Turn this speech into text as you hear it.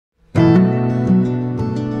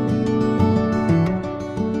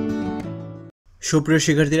সুপ্রিয়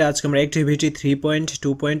শিক্ষার্থীরা, আজকে আমরা অ্যাক্টিভিটি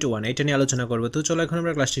 3.2.1 এটা নিয়ে আলোচনা করব। তো চলো এখন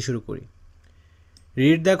আমরা ক্লাসটি শুরু করি।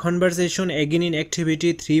 Read the conversation again in activity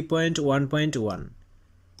 3.1.1।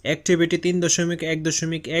 Activity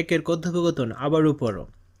 3.1.1 এর কথোপকথন আবারও পড়ো।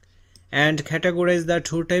 And categorise the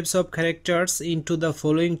two types of characters into the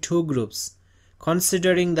following two groups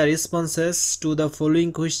considering the responses to the following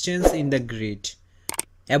questions in the grid.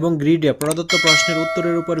 এবং গ্রিডে প্রদত্ত প্রশ্নের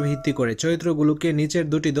উত্তরের উপর ভিত্তি করে চরিত্রগুলোকে নিচের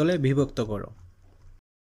দুটি দলে বিভক্ত করো।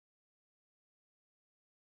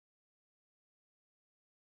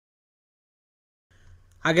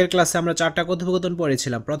 আগের ক্লাসে আমরা চারটা কথোপকথন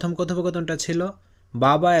পড়েছিলাম। প্রথম কথোপকথনটা ছিল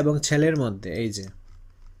বাবা এবং ছেলের মধ্যে, এই যে।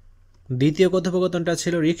 দ্বিতীয় কথোপকথনটা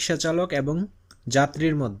ছিল রিক্সা চালক এবং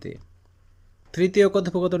যাত্রীর মধ্যে। তৃতীয়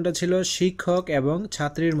কথোপকথনটা ছিল শিক্ষক এবং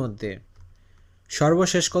ছাত্রীর মধ্যে।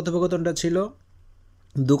 সর্বশেষ কথোপকথনটা ছিল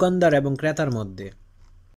দোকানদার এবং ক্রেতার মধ্যে।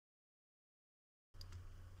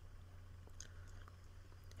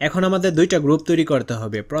 এখন আমাদের দুইটা গ্রুপ তৈরি করতে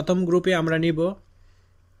হবে। প্রথম গ্রুপে আমরা নিব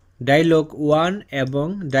ডায়লগ 1 এবং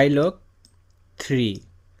ডায়লগ 3,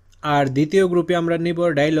 আর দ্বিতীয় গ্রুপে আমরা নিব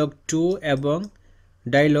ডায়লগ 2 এবং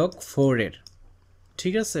ডায়লগ 4 এর।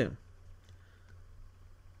 ঠিক আছে।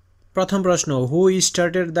 প্রথম প্রশ্ন, হু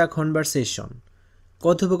স্টার্টেড দ্য কনভারসেশন?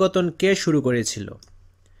 কথোপকথন কে শুরু করেছিল?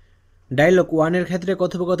 ডায়লগ 1 এর ক্ষেত্রে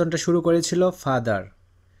কথোপকথনটা শুরু করেছিল ফাদার,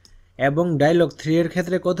 এবং ডায়লগ 3 এর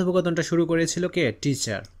ক্ষেত্রে কথোপকথনটা শুরু করেছিল কে?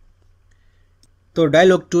 টিচার। তো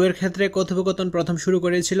ডায়লগ 2 এর ক্ষেত্রে কথোপকথন প্রথম শুরু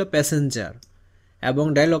করেছিল প্যাসেঞ্জার, এবং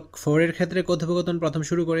ডায়লগ 4 এর ক্ষেত্রে কথোপকথন প্রথম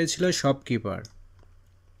শুরু করেছিল শপকিপার।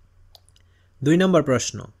 2 নম্বর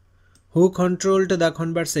প্রশ্ন, হু কন্ট্রোলড দ্য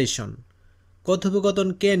কনভারসেশন? কথোপকথন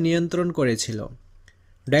কে নিয়ন্ত্রণ করেছিল?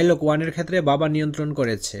 ডায়লগ 1 এর ক্ষেত্রে বাবা নিয়ন্ত্রণ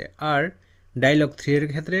করেছে, আর ডায়লগ 3 এর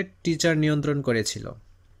ক্ষেত্রে টিচার নিয়ন্ত্রণ করেছিল।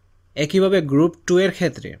 একইভাবে গ্রুপ 2 এর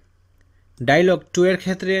ক্ষেত্রে ডায়লগ 2 এর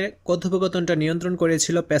ক্ষেত্রে কথোপকথনটা নিয়ন্ত্রণ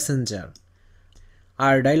করেছিল প্যাসেঞ্জার,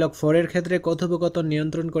 আর ডায়লগ 4 এর ক্ষেত্রে কথোপকথন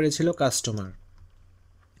নিয়ন্ত্রণ করেছিল কাস্টমার।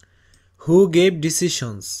 Who gave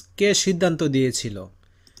decisions? কে সিদ্ধান্ত দিয়েছিল?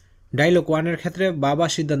 ডায়লগ 1 এর ক্ষেত্রে বাবা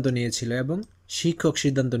সিদ্ধান্ত নিয়েছিল এবং শিক্ষক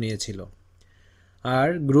সিদ্ধান্ত নিয়েছিল, আর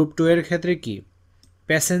গ্রুপ 2 এর ক্ষেত্রে কি?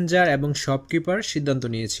 প্যাসেঞ্জার এবং শপকিপার সিদ্ধান্ত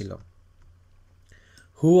নিয়েছিল।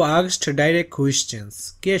 হু আস্কড ডাইরেক্ট কোয়েশ্চেন্স?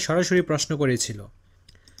 কে সরাসরি প্রশ্ন করেছিল?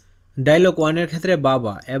 ডায়লগ 1 এর ক্ষেত্রে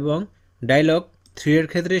বাবা, এবং ডায়লগ 3 এর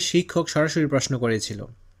ক্ষেত্রে শিক্ষক সরাসরি প্রশ্ন করেছিল,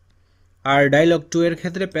 আর ডায়লগ 2 এর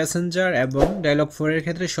ক্ষেত্রে প্যাসেঞ্জার এবং ডায়লগ 4 এর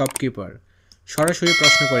ক্ষেত্রে শপকিপার সরাসরি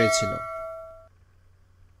প্রশ্ন করেছিল।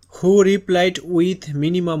 হু রিপ্লাইড উইথ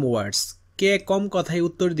মিনিমাম ওয়ার্ডস? কে কম কথায়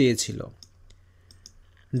উত্তর দিয়েছিল?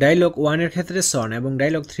 ডায়লগ 1 এর ক্ষেত্রে সন, এবং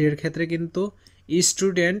ডায়লগ 3 এর ক্ষেত্রে কিন্তু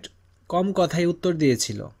স্টুডেন্ট কম কথায় উত্তর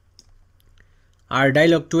দিয়েছিল, আর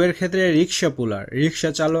ডায়লগ 2 এর ক্ষেত্রে রিক্সা পুলার, রিক্সা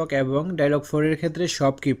চালক, এবং ডায়লগ 4 এর ক্ষেত্রে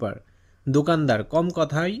শপকিপার, দোকানদার, কম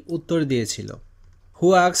কথায় উত্তর দিয়েছিল। হু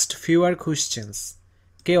আস্কড ফিউয়ার কোয়েশ্চেন্স?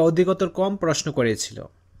 কে অধিকতর কম প্রশ্ন করেছিল?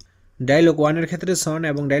 ডায়লগ 1 এর ক্ষেত্রে সন,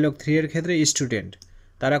 এবং ডায়লগ 3 এর ক্ষেত্রে স্টুডেন্ট,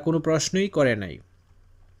 তারা কোনো প্রশ্নই করে নাই।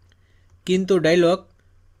 কিন্তু ডায়লগ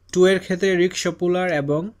 2 এর ক্ষেত্রে রিক্সা পুলার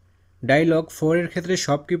এবং ডায়লগ 4 এর ক্ষেত্রে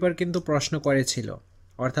শপকিপার কিন্তু প্রশ্ন করেছিল,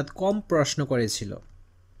 অর্থাৎ কম প্রশ্ন করেছিল।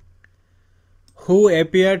 হু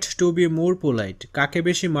appeared two be more polite? কাকে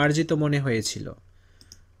বেশি মার্জিত মনে হয়েছিল?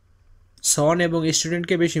 সন এবং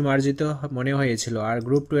স্টুডেন্টকে বেশি মার্জিত মনে হয়েছিল, আর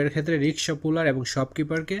গ্রুপ 2 এর ক্ষেত্রে রিক্সা পুলার এবং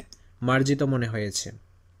শপকিপারকে মার্জিত মনে হয়েছে।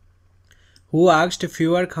 হু আস্কড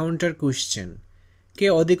ফিউয়ার কাউন্টার কোয়েশ্চেন? কে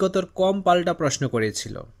অধিকতর কম পাল্টা প্রশ্ন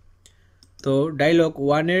করেছিল? তো ডায়লগ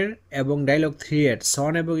 1 এর এবং ডায়লগ 3 এর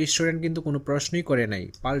সন এবং স্টুডেন্ট কিন্তু কোনো প্রশ্নই করে নাই,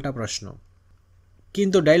 পাল্টা প্রশ্ন।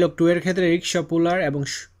 কিন্তু ডায়লগ 2 এর ক্ষেত্রে রিক্সা পুলার এবং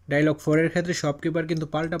ডায়লগ 4 এর ক্ষেত্রে শপকিপার কিন্তু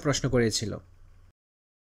পাল্টা প্রশ্ন করেছিল।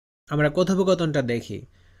 আমরা কথোপকথনটা দেখি।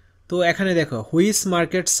 তো এখানে দেখো, হুইচ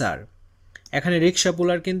মার্কেট স্যার? এখানে রিক্সা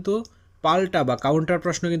পুলার কিন্তু পাল্টা বা কাউন্টার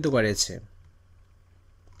প্রশ্ন কিন্তু করেছে,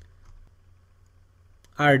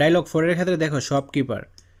 আর ডায়লগ 4 এর ক্ষেত্রে দেখো শপকিপার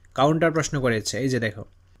কাউন্টার প্রশ্ন করেছে। এই যে দেখো,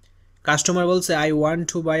 কাস্টমার বলছে I want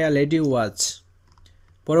to by a lady watch.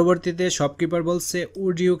 পরবর্তীতে শপকিপার বলছে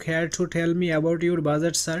would you care to tell me about your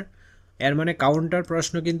budget sir. এর মানে কাউন্টার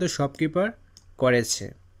প্রশ্ন কিন্তু শপকিপার করেছে।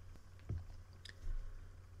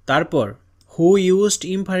 তারপর হু ইউজড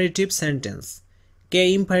ইম্পারেটিভ সেন্টেন্স? কে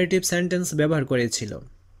ইম্পারেটিভ সেন্টেন্স ব্যবহার করেছিল?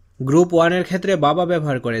 গ্রুপ 1 এর ক্ষেত্রে বাবা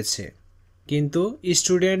ব্যবহার করেছে, কিন্তু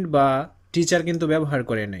স্টুডেন্ট বা টিচার কিন্তু ব্যবহার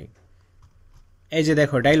করে নাই। এই যে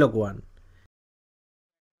দেখো ডায়লগ 1,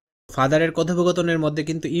 ফাদারের কথোপকথনের মধ্যে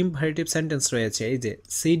কিন্তু ইম্পারেটিভ সেন্টেন্স রয়েছে। এই যে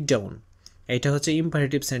সিট ডাউন, এটা হচ্ছে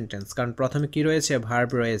ইম্পারেটিভ সেন্টেন্স, কারণ প্রথমে কি রয়েছে? ভার্ব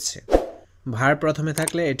রয়েছে। ভার্ব প্রথমে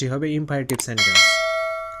থাকলে এটি হবে ইম্পারেটিভ সেন্টেন্স।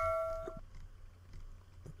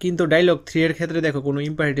 কিন্তু ডায়লগ 3 এর ক্ষেত্রে দেখো কোনো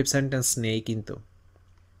ইম্পারেটিভ সেন্টেন্স নেই কিন্তু,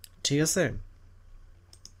 ঠিক আছে।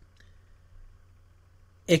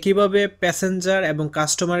 একইভাবে প্যাসেঞ্জার এবং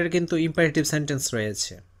কাস্টমারের কিন্তু ইম্পারেটিভ সেন্টেন্স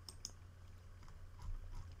রয়েছে।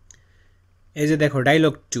 এই যে দেখো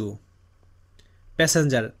dialogue 2,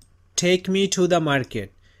 passenger take me to the market.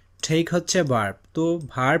 Take হচ্ছে ভার্ব, তো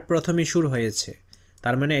ভার্ব প্রথমে শুরু হয়েছে,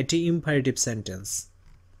 তার মানে এটি ইম্পারেটিভ সেন্টেন্স।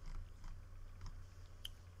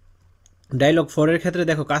 ডায়লগ 4 এর ক্ষেত্রে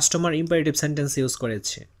দেখো কাস্টমার ইম্পারেটিভ সেন্টেন্স ইউজ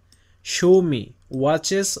করেছে। Show me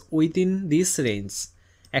watches within this range.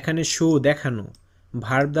 এখানে শো দেখানো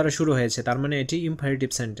ভার্ব দ্বারা শুরু হয়েছে, তার মানে এটি imperative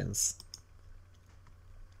sentence.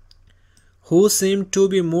 Who seem to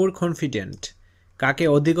be more confident. কাকে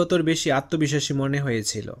অধিকতর বেশি আত্মবিশ্বাসী মনে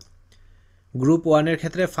হয়েছিল? গ্রুপ 1 এর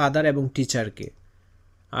ক্ষেত্রে ফাদার এবং টিচারকে,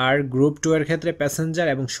 আর গ্রুপ 2 এর ক্ষেত্রে প্যাসেঞ্জার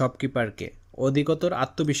এবং শপকিপারকে অধিকতর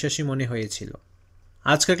আত্মবিশ্বাসী মনে হয়েছিল।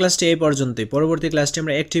 আজকের ক্লাসটি এই পর্যন্তই। পরবর্তী ক্লাসটি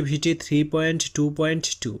আমরা অ্যাক্টিভিটি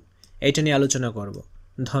 3.2.2 এইটা নিয়ে আলোচনা করব।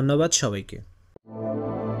 ধন্যবাদ সবাইকে।